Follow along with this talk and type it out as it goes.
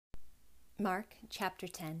Mark chapter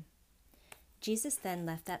 10. Jesus then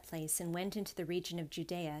left that place and went into the region of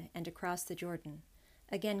Judea and across the Jordan.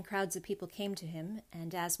 Again crowds of people came to him,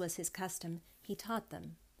 and as was his custom, he taught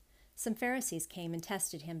them. Some Pharisees came and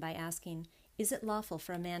tested him by asking, "Is it lawful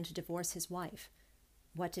for a man to divorce his wife?"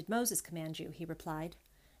 "What did Moses command you?" he replied.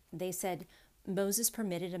 They said, "Moses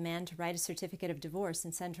permitted a man to write a certificate of divorce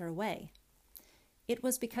and send her away." "It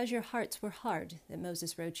was because your hearts were hard that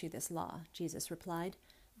Moses wrote you this law," Jesus replied.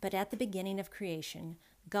 "But at the beginning of creation,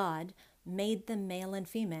 God made them male and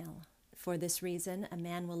female. For this reason, a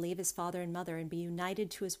man will leave his father and mother and be united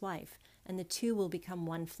to his wife, and the two will become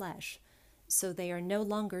one flesh. So they are no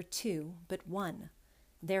longer two, but one.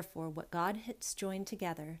 Therefore, what God has joined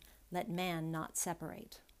together, let man not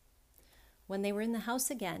separate." When they were in the house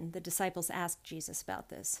again, the disciples asked Jesus about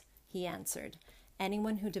this. He answered,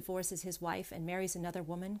 "Anyone who divorces his wife and marries another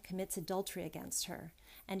woman commits adultery against her.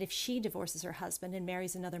 And if she divorces her husband and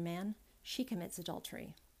marries another man, she commits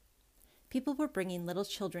adultery." People were bringing little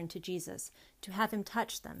children to Jesus to have him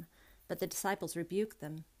touch them, but the disciples rebuked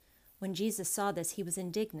them. When Jesus saw this, he was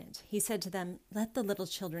indignant. He said to them, "Let the little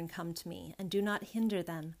children come to me, and do not hinder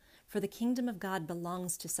them, for the kingdom of God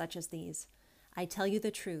belongs to such as these. I tell you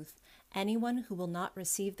the truth, anyone who will not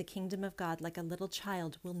receive the kingdom of God like a little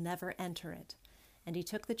child will never enter it." And he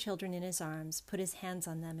took the children in his arms, put his hands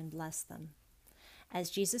on them, and blessed them. As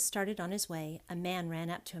Jesus started on his way, a man ran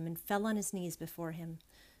up to him and fell on his knees before him.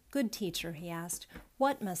 "Good teacher," he asked,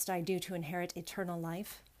 "what must I do to inherit eternal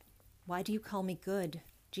life?" "Why do you call me good?"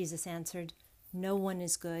 Jesus answered. "No one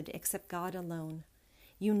is good except God alone.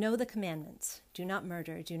 You know the commandments. Do not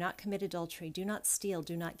murder, do not commit adultery, do not steal,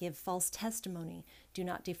 do not give false testimony, do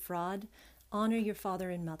not defraud, honor your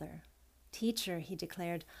father and mother." "Teacher," he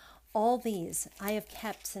declared, "all these I have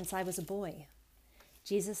kept since I was a boy."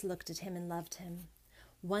 Jesus looked at him and loved him.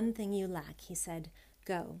 "One thing you lack," he said.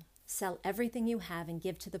 "Go, sell everything you have and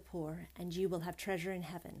give to the poor, and you will have treasure in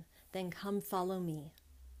heaven. Then come follow me."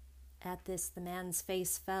 At this the man's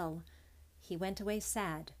face fell. He went away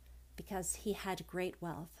sad, because he had great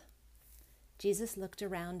wealth. Jesus looked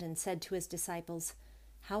around and said to his disciples,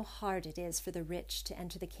 "How hard it is for the rich to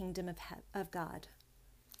enter the kingdom of God."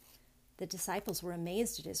 The disciples were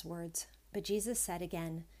amazed at his words, but Jesus said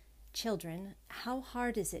again, "Children, how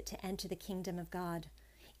hard is it to enter the kingdom of God?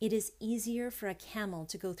 It is easier for a camel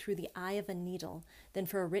to go through the eye of a needle than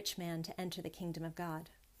for a rich man to enter the kingdom of God."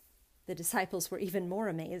 The disciples were even more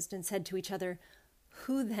amazed and said to each other,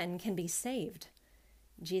 "Who then can be saved?"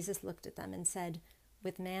 Jesus looked at them and said,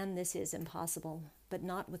 "With man this is impossible, but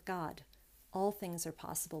not with God. All things are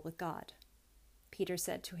possible with God." Peter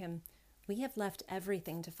said to him, "We have left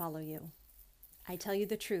everything to follow you." "I tell you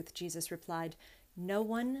the truth," Jesus replied, "no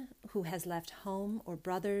one who has left home or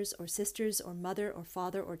brothers or sisters or mother or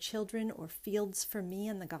father or children or fields for me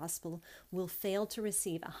and the gospel will fail to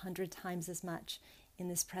receive 100 times as much in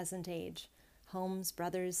this present age, homes,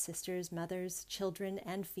 brothers, sisters, mothers, children,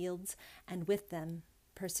 and fields, and with them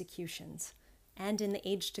persecutions, and in the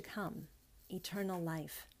age to come, eternal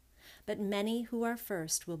life. But many who are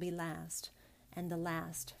first will be last, and the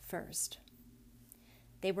last first."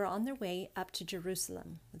 They were on their way up to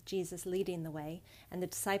Jerusalem, with Jesus leading the way, and the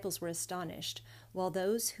disciples were astonished, while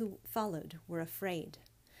those who followed were afraid.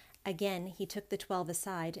 Again, he took the 12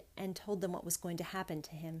 aside and told them what was going to happen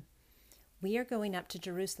to him. "We are going up to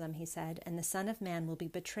Jerusalem," he said, "and the Son of Man will be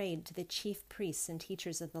betrayed to the chief priests and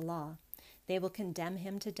teachers of the law. They will condemn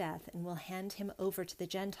him to death and will hand him over to the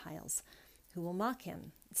Gentiles, who will mock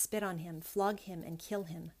him, spit on him, flog him, and kill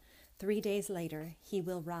him. 3 days later, he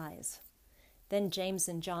will rise." Then James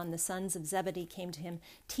and John, the sons of Zebedee, came to him.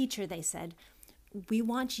 "Teacher," they said, "we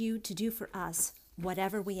want you to do for us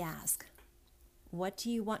whatever we ask." "What do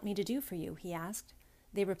you want me to do for you?" he asked.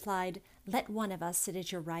 They replied, "Let one of us sit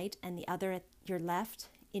at your right and the other at your left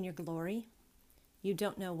in your glory." "You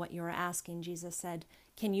don't know what you are asking," Jesus said.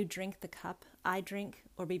 "Can you drink the cup I drink,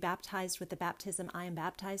 or be baptized with the baptism I am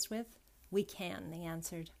baptized with?" "We can," they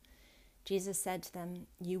answered. Jesus said to them,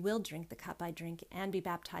 "You will drink the cup I drink and be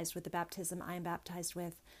baptized with the baptism I am baptized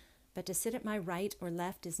with, but to sit at my right or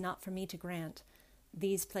left is not for me to grant.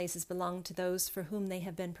 These places belong to those for whom they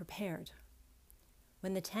have been prepared."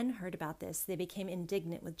 When the 10 heard about this, they became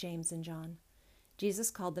indignant with James and John.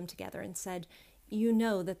 Jesus called them together and said, "You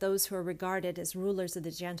know that those who are regarded as rulers of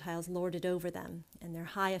the Gentiles lord it over them, and their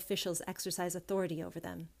high officials exercise authority over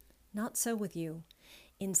them. Not so with you.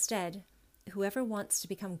 Instead, whoever wants to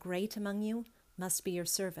become great among you must be your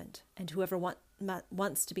servant, and whoever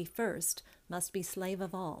wants to be first must be slave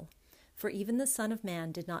of all. For even the Son of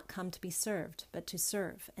Man did not come to be served, but to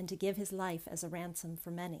serve, and to give his life as a ransom for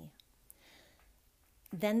many."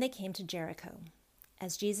 Then they came to Jericho.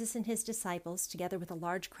 As Jesus and his disciples, together with a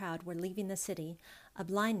large crowd, were leaving the city, a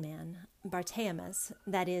blind man, Bartimaeus,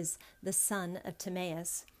 that is, the son of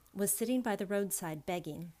Timaeus, was sitting by the roadside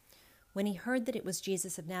begging. When he heard that it was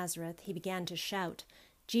Jesus of Nazareth, he began to shout,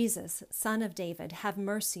 "Jesus, Son of David, have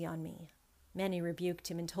mercy on me." Many rebuked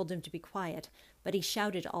him and told him to be quiet, but he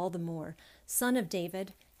shouted all the more, "Son of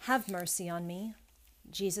David, have mercy on me."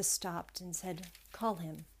 Jesus stopped and said, "Call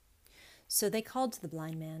him." So they called to the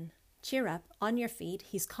blind man, "Cheer up, on your feet,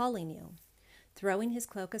 he's calling you." Throwing his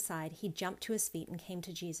cloak aside, he jumped to his feet and came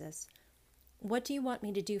to Jesus. "What do you want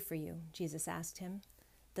me to do for you?" Jesus asked him.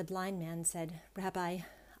 The blind man said, "Rabbi,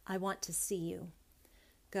 I want to see you."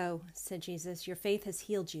 "Go," said Jesus, "your faith has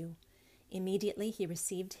healed you." Immediately he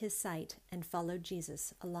received his sight and followed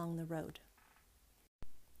Jesus along the road.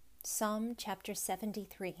 Psalm chapter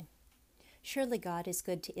 73. Surely God is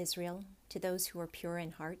good to Israel, to those who are pure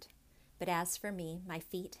in heart. But as for me, my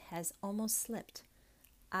feet has almost slipped.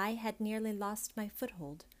 I had nearly lost my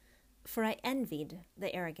foothold, for I envied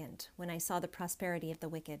the arrogant when I saw the prosperity of the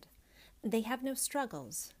wicked. They have no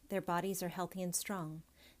struggles. Their bodies are healthy and strong.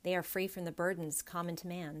 They are free from the burdens common to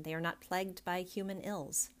man. They are not plagued by human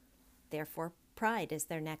ills. Therefore, pride is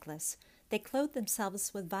their necklace. They clothe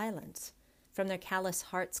themselves with violence. From their callous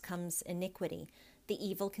hearts comes iniquity. The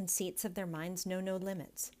evil conceits of their minds know no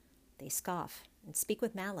limits. They scoff and speak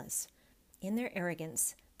with malice. In their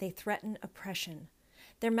arrogance, they threaten oppression.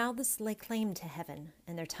 Their mouths lay claim to heaven,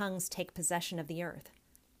 and their tongues take possession of the earth.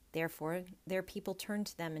 Therefore, their people turn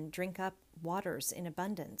to them and drink up waters in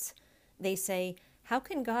abundance. They say, "How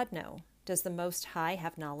can God know? Does the Most High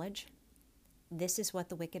have knowledge?" This is what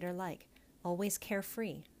the wicked are like, always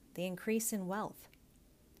carefree. They increase in wealth.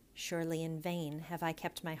 Surely in vain have I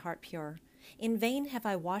kept my heart pure. In vain have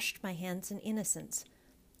I washed my hands in innocence.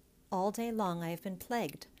 All day long I have been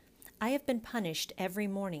plagued. I have been punished every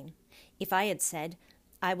morning. If I had said,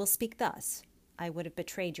 "I will speak thus," I would have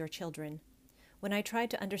betrayed your children. When I tried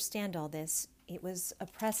to understand all this, it was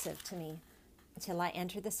oppressive to me till I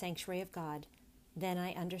entered the sanctuary of God. Then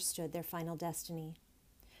I understood their final destiny.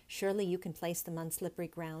 Surely you can place them on slippery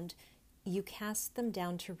ground. You cast them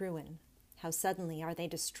down to ruin. How suddenly are they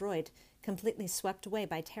destroyed, completely swept away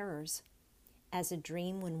by terrors. As a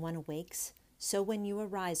dream when one awakes, so when you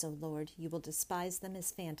arise, O Lord, you will despise them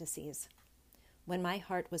as fantasies. When my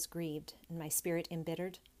heart was grieved and my spirit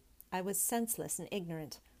embittered, I was senseless and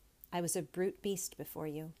ignorant. I was a brute beast before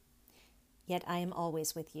you. Yet I am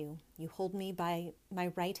always with you. You hold me by my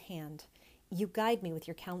right hand. You guide me with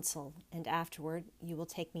your counsel, and afterward you will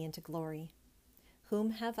take me into glory.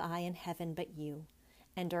 Whom have I in heaven but you?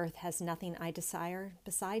 And earth has nothing I desire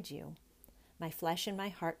beside you. My flesh and my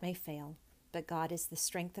heart may fail, but God is the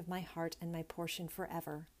strength of my heart and my portion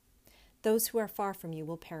forever. Those who are far from you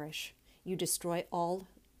will perish. You destroy all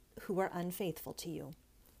who are unfaithful to you.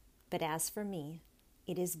 But as for me,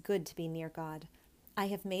 it is good to be near God. I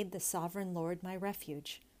have made the sovereign Lord my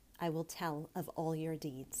refuge. I will tell of all your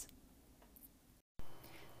deeds.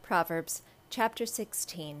 Proverbs chapter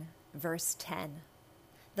 16, verse 10.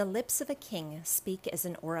 The lips of a king speak as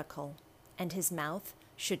an oracle, and his mouth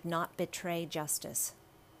should not betray justice.